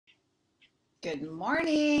Good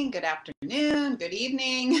morning, good afternoon, good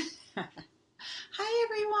evening. Hi,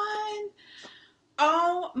 everyone.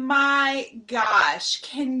 Oh my gosh.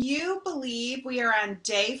 Can you believe we are on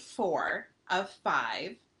day 4 of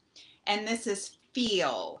 5? And this is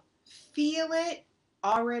feel. Feel it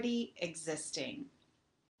already existing.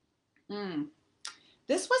 Mm.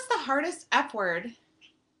 This was the hardest F word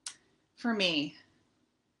for me,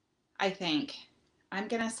 I think. I'm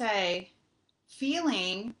going to say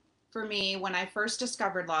feeling for me when I first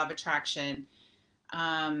discovered law of attraction.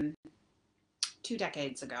 Um, 2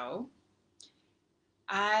 decades ago.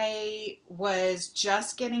 I was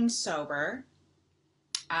just getting sober.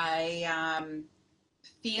 I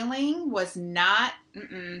feeling was not.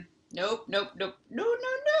 Nope, nope, nope, no, no,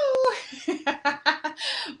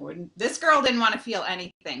 no. This girl didn't want to feel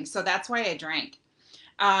anything, so that's why I drank.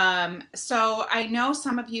 So I know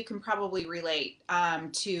some of you can probably relate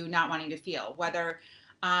to not wanting to feel, whether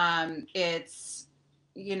it's,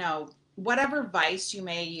 whatever vice you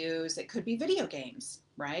may use. It could be video games,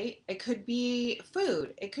 right? It could be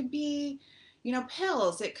food. It could be,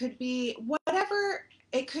 pills. It could be whatever.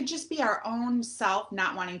 It could just be our own self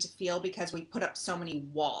not wanting to feel because we put up so many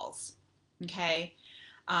walls, okay?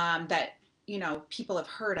 That, people have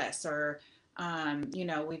hurt us or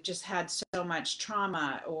we've just had so much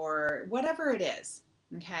trauma or whatever it is.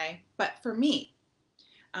 Okay. But for me,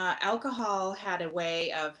 alcohol had a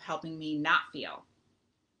way of helping me not feel.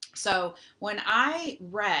 So when I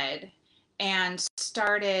read and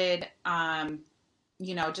started,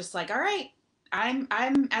 just like, all right, I'm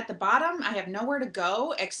at the bottom. I have nowhere to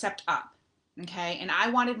go except up. Okay. And I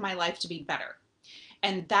wanted my life to be better.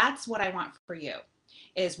 And that's what I want for you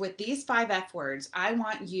is with these 5 F words, I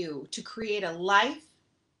want you to create a life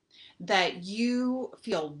that you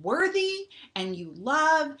feel worthy and you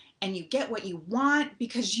love and you get what you want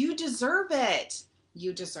because you deserve it.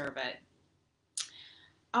 You deserve it.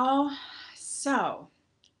 Oh, so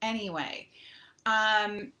anyway,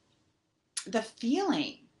 um, the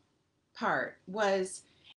feeling part was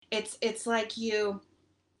it's like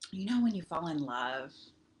when you fall in love,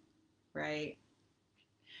 right?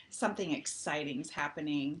 Something exciting's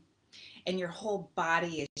happening and your whole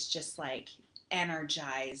body is just like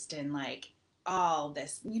energized and like all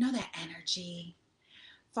this, that energy,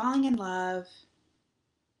 falling in love,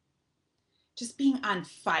 just being on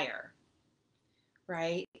fire,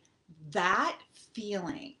 right? That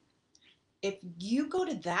feeling, if you go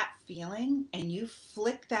to that feeling and you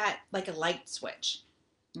flick that like a light switch,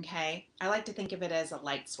 okay? I like to think of it as a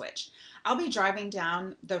light switch. I'll be driving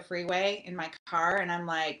down the freeway in my car and I'm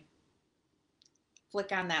like,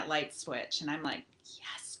 flick on that light switch. And I'm like,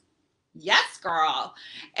 yes, yes, girl.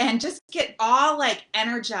 And just get all like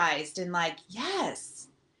energized and like, yes.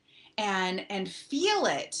 And feel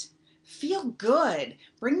it. Feel good.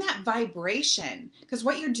 Bring that vibration. Because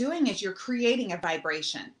what you're doing is you're creating a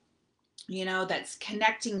vibration, that's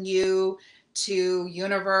connecting you to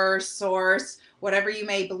universe, source, whatever you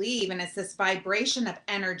may believe. And it's this vibration of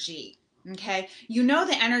energy. Okay.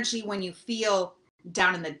 The energy when you feel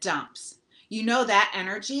down in the dumps. That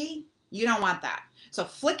energy, you don't want that. So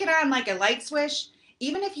flick it on like a light switch.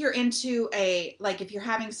 Even if you're into like if you're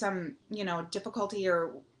having some, difficulty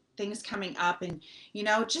or things coming up and,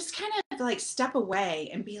 just kind of like step away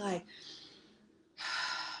and be like,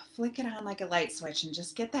 flick it on like a light switch and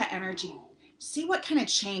just get that energy. See what kind of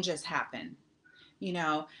changes happen.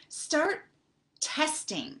 Start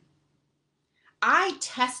testing. I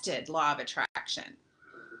tested law of attraction.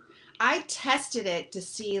 I tested it to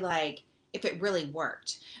see like if it really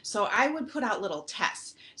worked. So I would put out little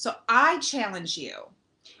tests. So I challenge you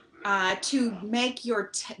to make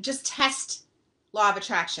just test law of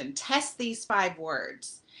attraction. Test these 5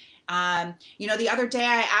 words. The other day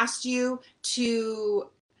I asked you to,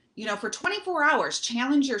 for 24 hours,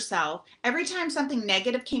 challenge yourself every time something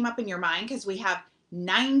negative came up in your mind, because we have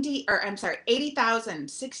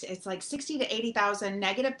 80,000, it's like 60 to 80,000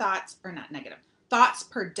 negative thoughts, or not negative thoughts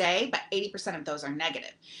per day, but 80% of those are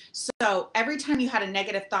negative. So every time you had a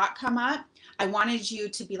negative thought come up, I wanted you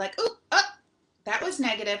to be like, oh, that was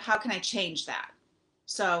negative. How can I change that?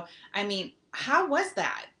 So, I mean, how was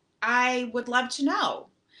that? I would love to know.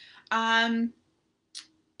 And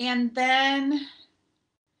then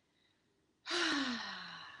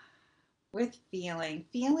with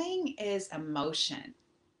feeling is emotion.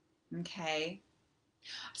 Okay.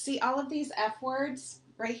 See all of these F words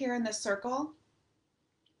right here in the circle?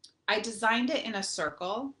 I designed it in a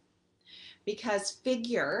circle because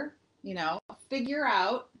figure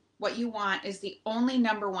out what you want is the only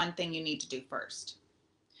number one thing you need to do first.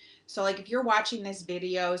 So like if you're watching these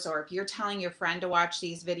videos or if you're telling your friend to watch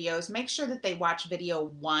these videos, make sure that they watch video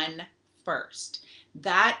 1 first.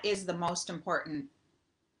 That is the most important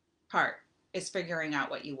part, is figuring out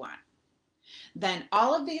what you want. Then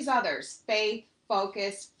all of these others, faith,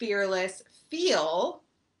 focus, fearless, feel,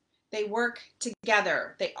 they work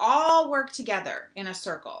together. They all work together in a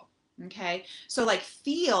circle. Okay. So like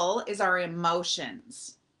feel is our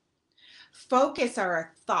emotions. Focus are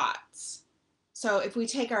our thoughts. So if we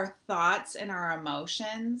take our thoughts and our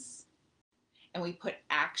emotions and we put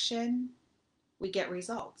action, we get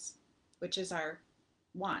results, which is our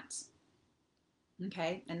wants.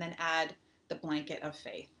 Okay. And then add the blanket of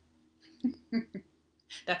faith.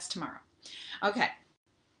 That's tomorrow. Okay.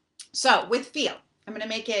 So with feel, I'm going to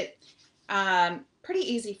make it pretty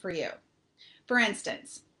easy for you. For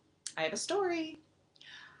instance, I have a story.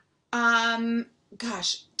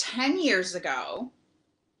 Gosh, 10 years ago,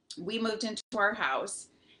 we moved into our house,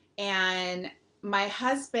 and my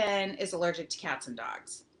husband is allergic to cats and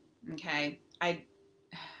dogs. Okay.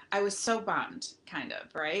 I was so bummed, kind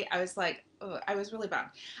of, right? I was like, ugh, I was really bummed.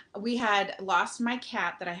 We had lost my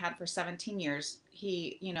cat that I had for 17 years.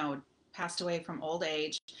 He, passed away from old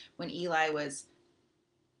age when Eli was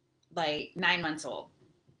like 9 months old.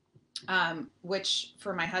 Which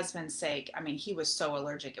for my husband's sake, I mean, he was so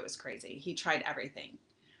allergic, it was crazy. He tried everything.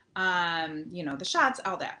 The shots,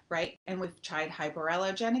 all that, right? And we've tried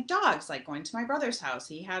hypoallergenic dogs, like going to my brother's house.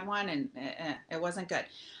 He had one and it wasn't good.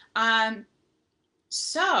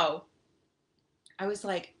 So I was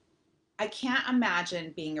like, I can't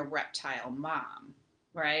imagine being a reptile mom,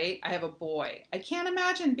 right? I have a boy. I can't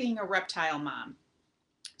imagine being a reptile mom.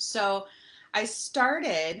 So I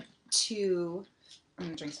started to, I'm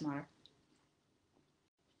gonna drink some water.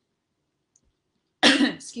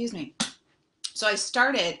 Excuse me. So I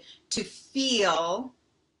started to feel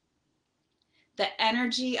the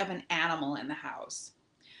energy of an animal in the house.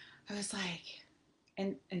 I was like,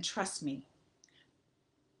 and trust me,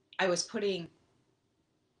 I was putting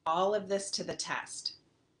all of this to the test.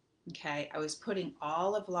 Okay. I was putting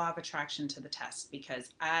all of law of attraction to the test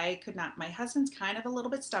because I could not, my husband's kind of a little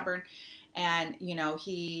bit stubborn, and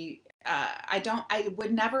I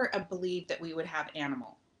would never have believed that we would have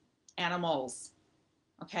animals.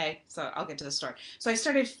 Okay. So I'll get to the story. So I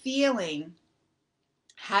started feeling,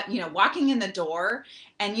 walking in the door,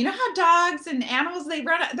 and you know how dogs and animals, they're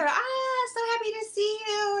so happy to see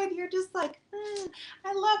you, and you're just like,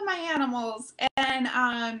 I love my animals.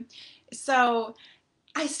 And so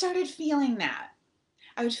I started feeling that.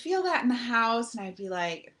 I would feel that in the house, and I'd be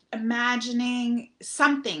like imagining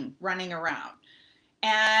something running around.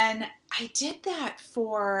 And I did that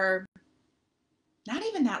for not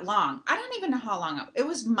even that long. I don't even know how long it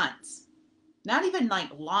was, months. Not even like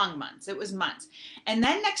long months. It was months. And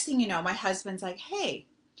then next thing you know, my husband's like, hey,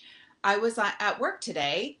 I was at work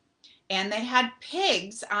today and they had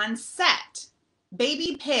pigs on set,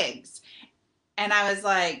 baby pigs. And I was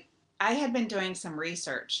like, I had been doing some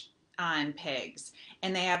research on pigs,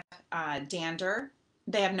 and they have dander.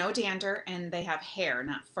 They have no dander, and they have hair,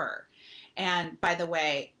 not fur. And by the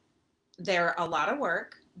way, they're a lot of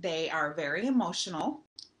work. They are very emotional.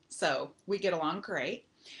 So we get along great.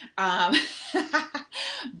 Um,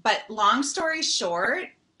 but long story short,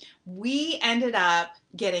 we ended up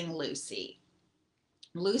getting Lucy.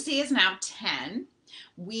 Lucy is now 10.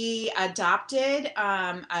 We adopted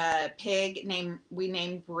a pig we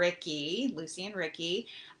named Ricky, Lucy and Ricky.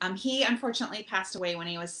 He unfortunately passed away when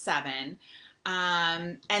he was 7.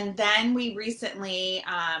 And then we recently,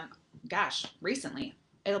 recently,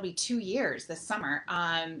 it'll be 2 years this summer,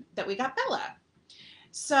 that we got Bella.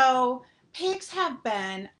 So pigs have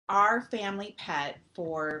been our family pet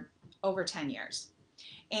for over 10 years.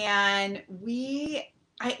 And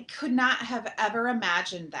I could not have ever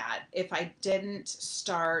imagined that if I didn't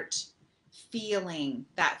start feeling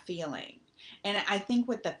that feeling. And I think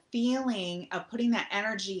with the feeling of putting that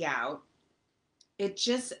energy out,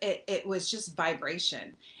 it was just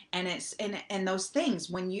vibration. And and those things,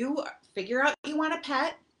 when you figure out you want a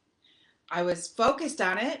pet, I was focused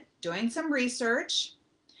on it, doing some research.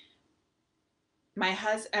 My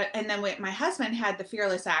husband had the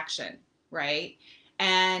fearless action, right?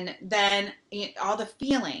 And then all the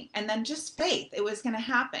feeling, and then just faith, it was going to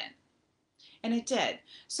happen. And it did.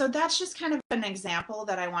 So that's just kind of an example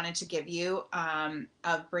that I wanted to give you,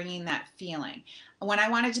 of bringing that feeling. When I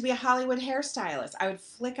wanted to be a Hollywood hairstylist, I would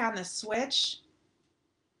flick on the switch,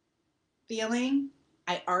 feeling,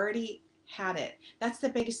 I already had it. That's the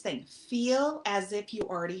biggest thing. Feel as if you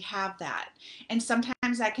already have that. And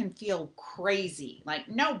sometimes that can feel crazy, like,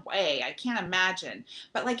 no way, I can't imagine.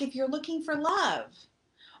 But like if you're looking for love,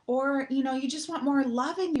 or you just want more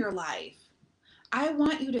love in your life, I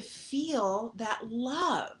want you to feel that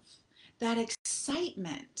love, that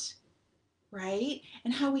excitement. right?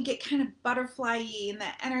 And how we get kind of butterfly-y and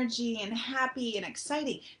the energy and happy and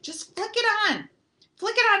exciting. Just flick it on.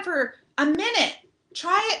 Flick it on for a minute.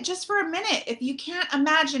 Try it just for a minute if you can't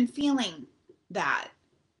imagine feeling that.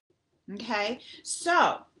 Okay?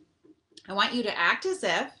 So, I want you to act as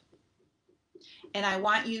if, and I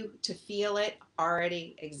want you to feel it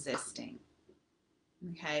already existing.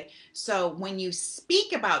 Okay? So, when you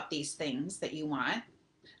speak about these things that you want,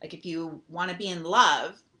 like if you want to be in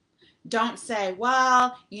love, don't say,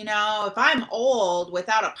 well, if I'm old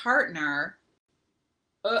without a partner,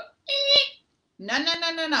 uh, no, no,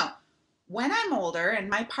 no, no, no. When I'm older and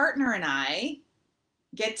my partner and I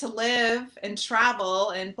get to live and travel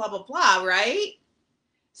and blah, blah, blah, right?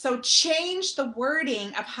 So change the wording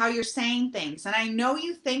of how you're saying things. And I know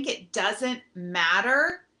you think it doesn't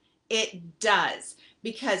matter. It does.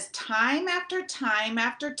 Because time after time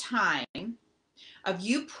after time of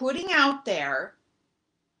you putting out there,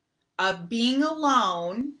 of being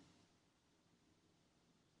alone,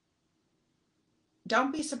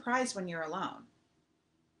 don't be surprised when you're alone.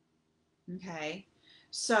 Okay?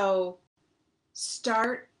 So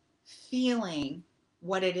start feeling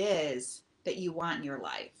what it is that you want in your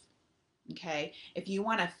life. Okay? If you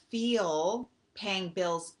want to feel paying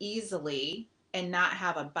bills easily and not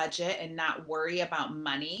have a budget and not worry about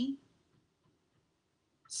money,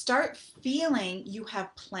 start feeling you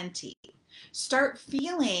have plenty. Start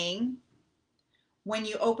feeling when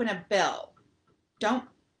you open a bill.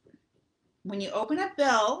 When you open a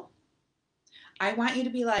bill, I want you to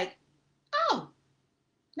be like, oh,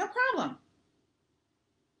 no problem.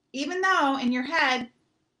 Even though in your head,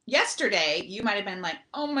 yesterday, you might have been like,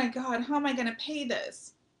 oh my God, how am I going to pay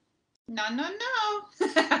this? No, no, no.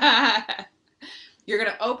 You're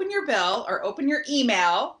going to open your bill or open your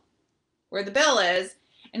email where the bill is,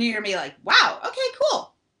 and you're going to be like, wow, okay, cool.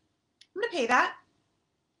 I'm going to pay that.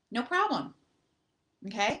 No problem.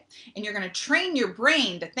 Okay? And you're going to train your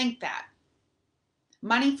brain to think that.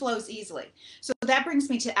 Money flows easily. So that brings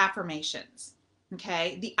me to affirmations.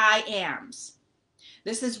 Okay? The I ams.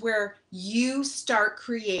 This is where you start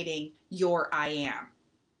creating your I am.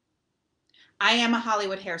 I am a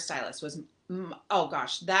Hollywood hairstylist was, oh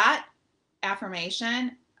gosh, that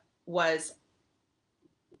affirmation was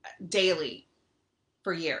daily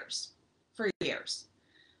for years. For years.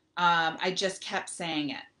 I just kept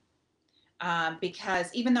saying it.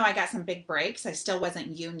 Because even though I got some big breaks, I still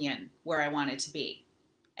wasn't union where I wanted to be.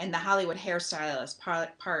 And the Hollywood hairstylist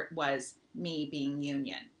part was me being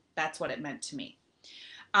union. That's what it meant to me.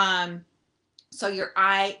 So your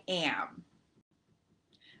I am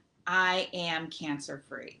cancer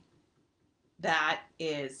free. That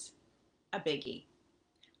is a biggie.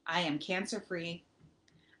 I am cancer free.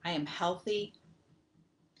 I am healthy.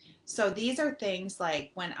 So these are things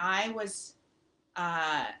like when I was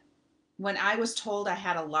told I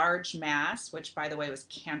had a large mass, which by the way was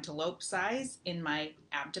cantaloupe size in my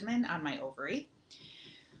abdomen on my ovary,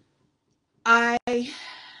 I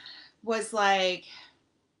was like,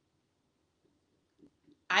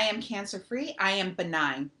 I am cancer free. I am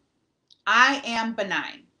benign. I am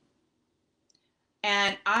benign.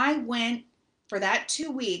 And I went for that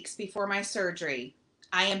 2 weeks before my surgery.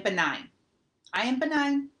 I am benign. I am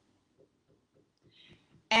benign.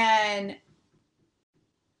 And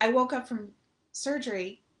I woke up from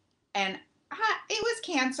surgery and it was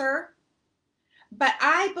cancer. But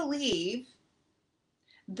I believe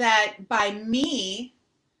that by me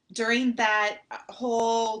during that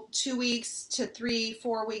whole 2 weeks to 3,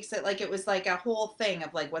 4 weeks, that like it was like a whole thing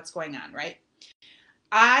of like what's going on, right?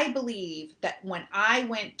 I believe that when I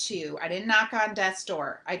didn't knock on death's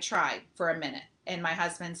door. I tried for a minute. And my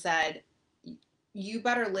husband said, you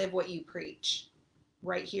better live what you preach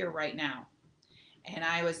right here, right now. And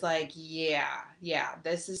I was like, yeah,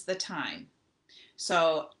 this is the time.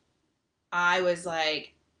 So I was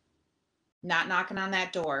like, not knocking on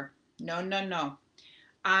that door. No, no, no.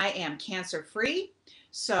 I am cancer free.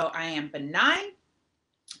 So I am benign.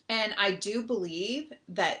 And I do believe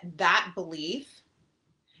that belief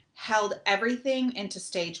held everything into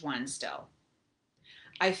stage 1 still.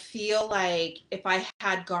 I feel like if I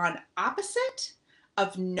had gone opposite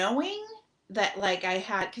of knowing that, like I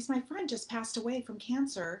had, because my friend just passed away from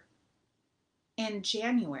cancer in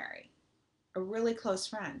January, a really close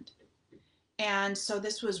friend. And so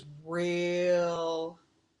this was real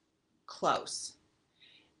close.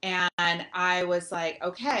 And I was like,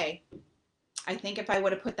 okay, I think if I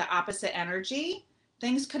would have put the opposite energy,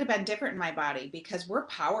 things could have been different in my body because we're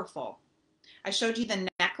powerful. I showed you the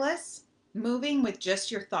necklace moving with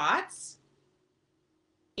just your thoughts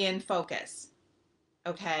in focus.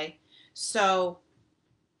 Okay. So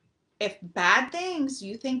if bad things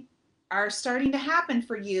you think are starting to happen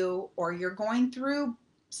for you, or you're going through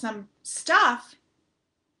some stuff,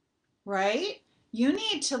 right? You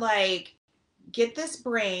need to like get this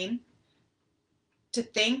brain to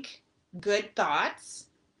think good thoughts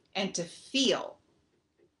and to feel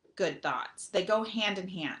good thoughts. They go hand in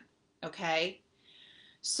hand, okay?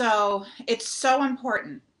 So it's so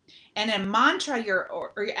important. And a mantra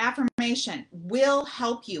or your affirmation will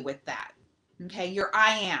help you with that, okay? Your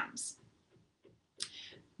I ams.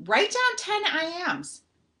 Write down 10 I ams.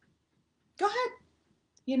 Go ahead,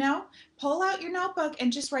 pull out your notebook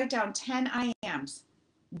and just write down 10 I ams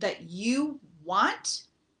that you want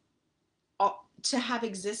to have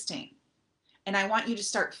existing. And I want you to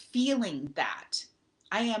start feeling that.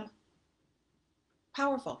 I am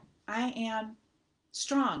powerful. I am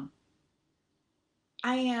strong.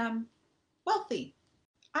 I am wealthy.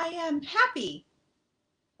 I am happy.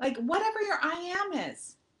 Like whatever your I am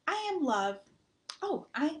is. I am love. Oh,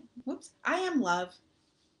 I am love.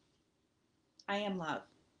 I am love.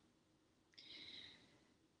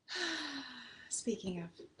 Speaking of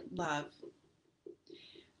love,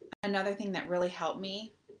 another thing that really helped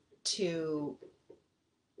me to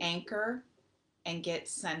anchor and get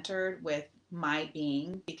centered with my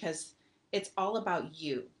being, because it's all about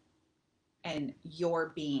you and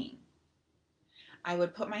your being. I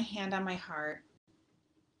would put my hand on my heart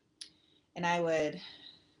and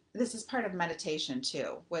this is part of meditation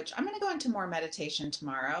too, which I'm going to go into more meditation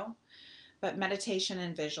tomorrow, but meditation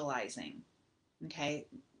and visualizing, okay?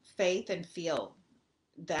 Faith and feel,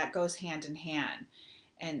 that goes hand in hand.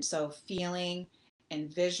 And so feeling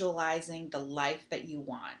and visualizing the life that you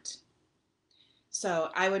want. So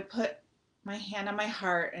I would put my hand on my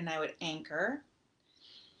heart and I would anchor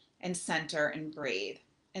and center and breathe.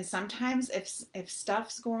 And sometimes if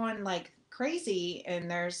stuff's going like crazy and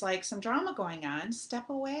there's like some drama going on, step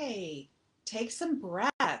away. Take some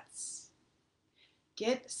breaths.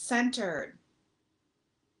 Get centered.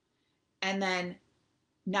 And then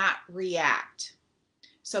not react.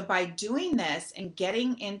 So by doing this and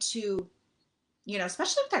getting into,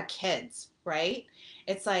 especially with our kids, right?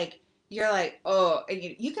 It's like, you're like, oh, and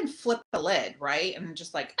you can flip the lid, right? And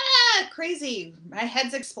just like, crazy. My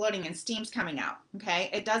head's exploding and steam's coming out. Okay.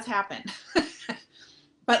 It does happen.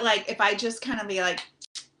 But like, if I just kind of be like,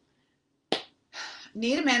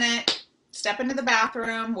 need a minute, step into the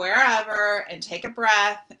bathroom, wherever, and take a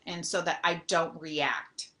breath. And so that I don't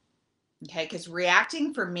react. Okay. Because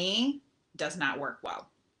reacting for me does not work well.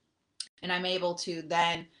 And I'm able to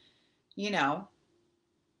then, be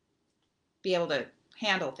able to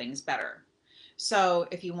handle things better. So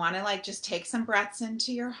if you want to like just take some breaths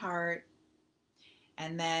into your heart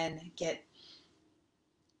and then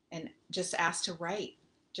and just ask to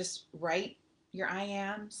just write your I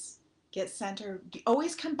ams, get centered.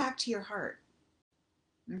 Always come back to your heart.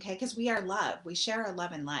 Okay. Because we are love. We share our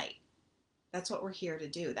love and light. That's what we're here to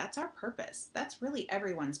do. That's our purpose. That's really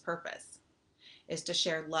everyone's purpose, is to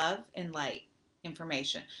share love and light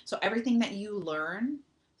information. So everything that you learn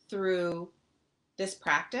through this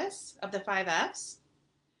practice of the 5Fs,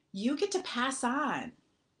 you get to pass on.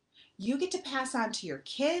 You get to pass on to your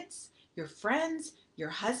kids, your friends, your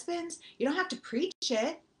husbands. You don't have to preach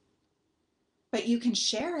it, but you can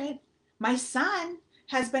share it. My son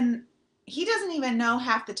he doesn't even know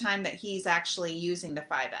half the time that he's actually using the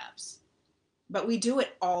 5Fs, but we do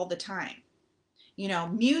it all the time.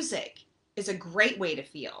 Music is a great way to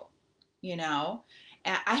feel,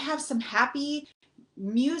 I have some happy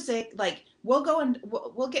music, like we'll go and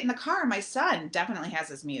we'll get in the car. My son definitely has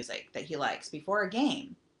his music that he likes before a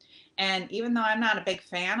game. And even though I'm not a big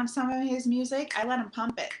fan of some of his music, I let him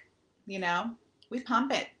pump it, we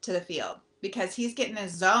pump it to the field because he's getting a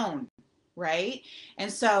zone, right?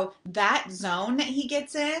 And so that zone that he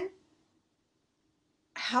gets in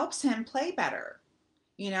helps him play better,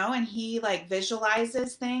 and he like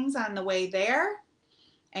visualizes things on the way there,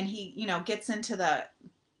 and he, gets into the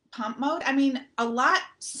pump mode. I mean,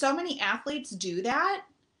 so many athletes do that.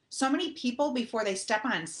 So many people before they step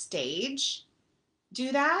on stage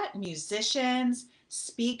do that. Musicians,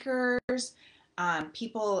 speakers,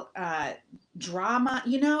 people, drama,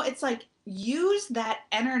 it's like use that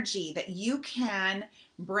energy that you can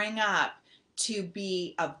bring up to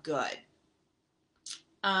be of good.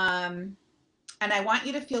 And I want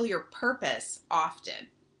you to feel your purpose often.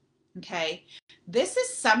 Okay. This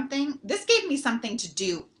gave me something to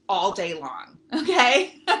do all day long.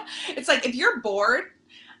 Okay. It's like, if you're bored,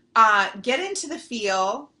 get into the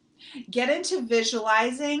feel, get into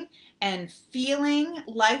visualizing and feeling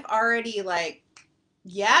life already like,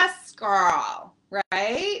 yes, girl.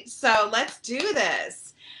 Right. So let's do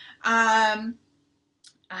this. Wow.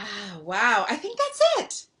 I think that's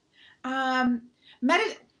it.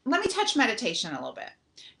 Let me touch meditation a little bit,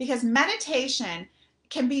 because meditation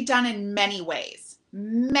can be done in many ways.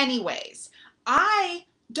 Many ways. I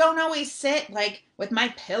don't always sit like with my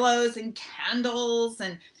pillows and candles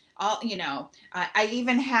and all, I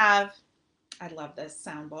even have, I love this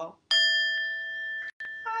sound bowl.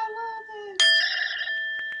 I love it.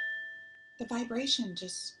 The vibration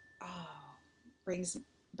just, brings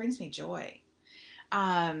brings me joy.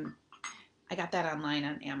 Um, I got that online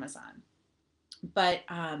on Amazon. But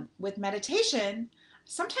with meditation,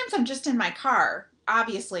 sometimes I'm just in my car,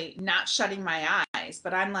 obviously not shutting my eyes,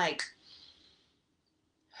 but I'm like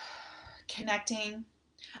connecting.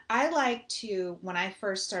 I like to, when I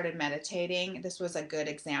first started meditating, this was a good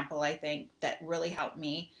example, I think, that really helped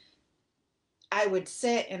me. I would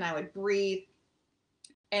sit and I would breathe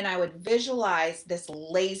and I would visualize this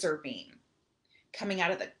laser beam coming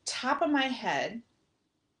out of the top of my head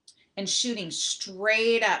and shooting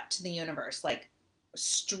straight up to the universe, like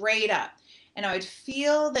straight up. And I would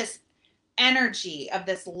feel this energy of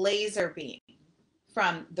this laser beam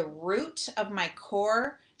from the root of my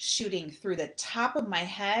core shooting through the top of my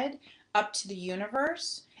head up to the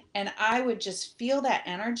universe. And I would just feel that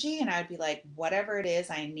energy and I would be like, whatever it is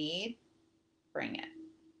I need, bring it.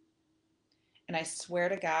 And I swear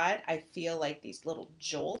to God, I feel like these little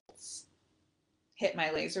jolts hit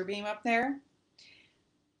my laser beam up there.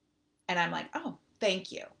 And I'm like, oh,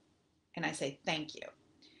 thank you. And I say, thank you.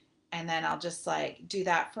 And then I'll just like do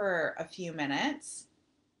that for a few minutes.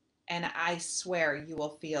 And I swear you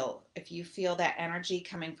will feel, if you feel that energy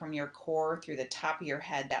coming from your core through the top of your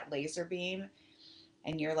head, that laser beam,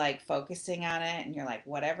 and you're like focusing on it and you're like,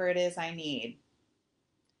 whatever it is I need,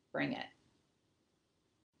 bring it.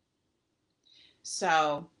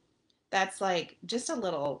 So that's like just a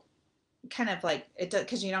little kind of like it does,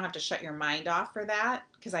 because you don't have to shut your mind off for that,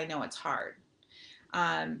 because I know it's hard.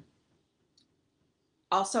 Um,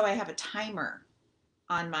 Also, I have a timer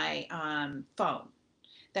on my phone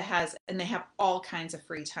that has, and they have all kinds of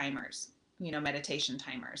free timers, meditation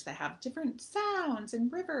timers that have different sounds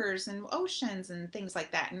and rivers and oceans and things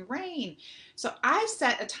like that and rain. So I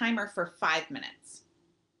set a timer for 5 minutes.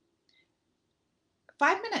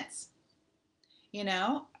 5 minutes,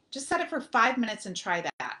 just set it for 5 minutes and try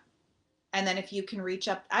that. And then if you can reach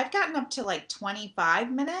up, I've gotten up to like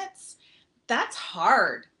 25 minutes. That's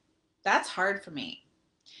hard. That's hard for me.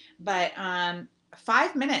 But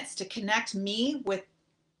 5 minutes to connect me with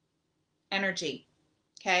energy,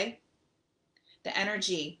 okay? The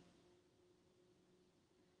energy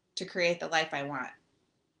to create the life I want.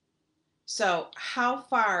 So how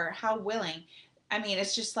willing, I mean,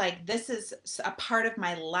 it's just like, this is a part of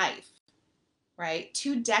my life, right?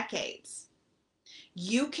 2 decades.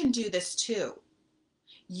 You can do this too.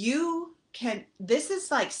 This is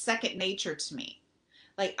like second nature to me.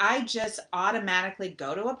 Like I just automatically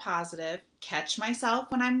go to a positive, catch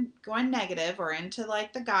myself when I'm going negative or into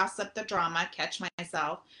like the gossip, the drama, catch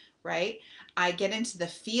myself, right? I get into the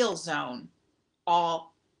feel zone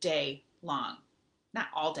all day long. Not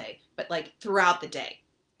all day, but like throughout the day,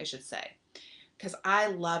 I should say. Because I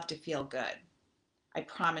love to feel good. I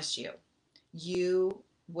promise you, you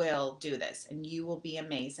will do this and you will be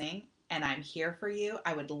amazing. And I'm here for you.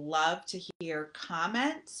 I would love to hear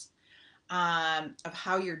comments of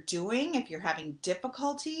how you're doing, if you're having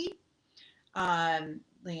difficulty.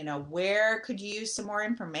 Where could you use some more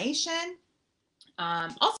information?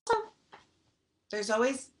 Also, there's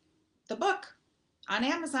always the book on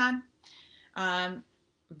Amazon.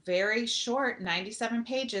 Very short, 97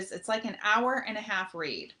 pages. It's like an hour and a half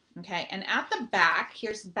read. Okay. And at the back,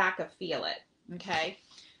 here's the back of Feel It. Okay.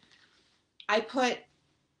 I put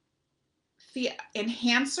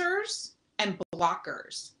enhancers and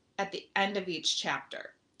blockers at the end of each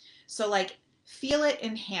chapter. So like Feel It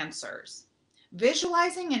enhancers,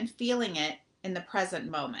 visualizing and feeling it in the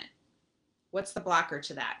present moment. What's the blocker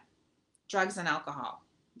to that? Drugs and alcohol.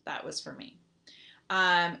 That was for me.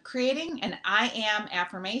 Creating an I am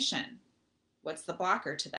affirmation. What's the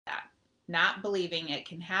blocker to that? Not believing it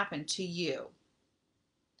can happen to you.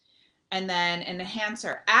 And then an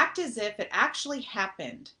enhancer, act as if it actually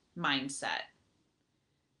happened mindset.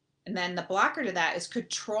 And then the blocker to that is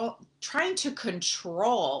trying to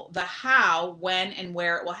control the how, when, and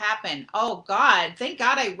where it will happen. Oh God, thank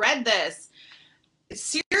God I read this.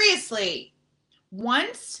 Seriously,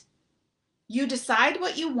 once you decide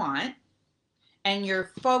what you want and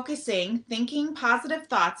you're focusing, thinking positive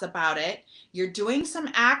thoughts about it, you're doing some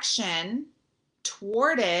action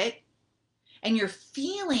toward it, and you're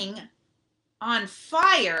feeling on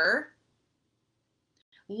fire,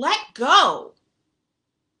 let go.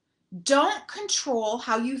 Don't control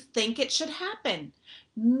how you think it should happen.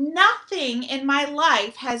 Nothing nothing in my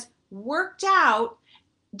life has worked out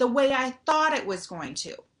the way I thought it was going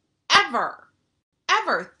to. Ever.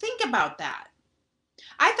 Ever. Think about that.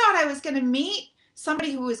 I thought I was going to meet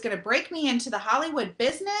somebody who was going to break me into the Hollywood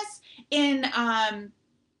business in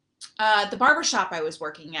the barbershop I was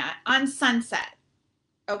working at on Sunset.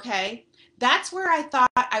 Okay? That's where I thought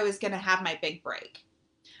I was going to have my big break.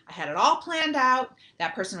 I had it all planned out.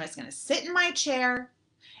 That person was going to sit in my chair,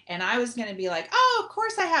 and I was going to be like, oh, of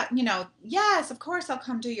course I have, yes, of course I'll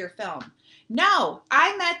come do your film. No,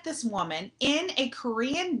 I met this woman in a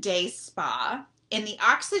Korean day spa in the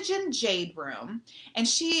Oxygen Jade Room. And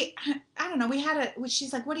she, I don't know,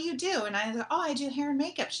 she's like, what do you do? And I was like, oh, I do hair and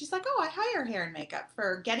makeup. She's like, oh, I hire hair and makeup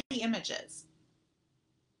for Getty Images.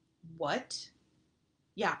 What?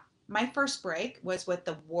 Yeah, my first break was with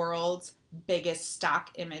the world's biggest stock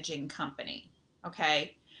imaging company.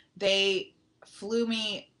 Okay. They flew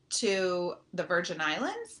me to the Virgin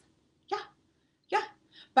Islands. Yeah. Yeah.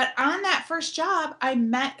 But on that first job, I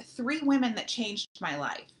met 3 women that changed my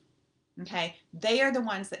life. Okay. They are the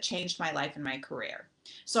ones that changed my life and my career.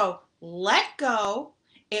 So let go.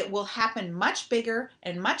 It will happen much bigger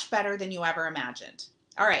and much better than you ever imagined.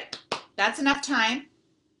 All right. That's enough time.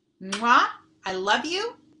 Mwah. I love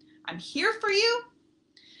you. I'm here for you.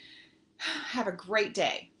 Have a great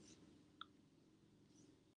day.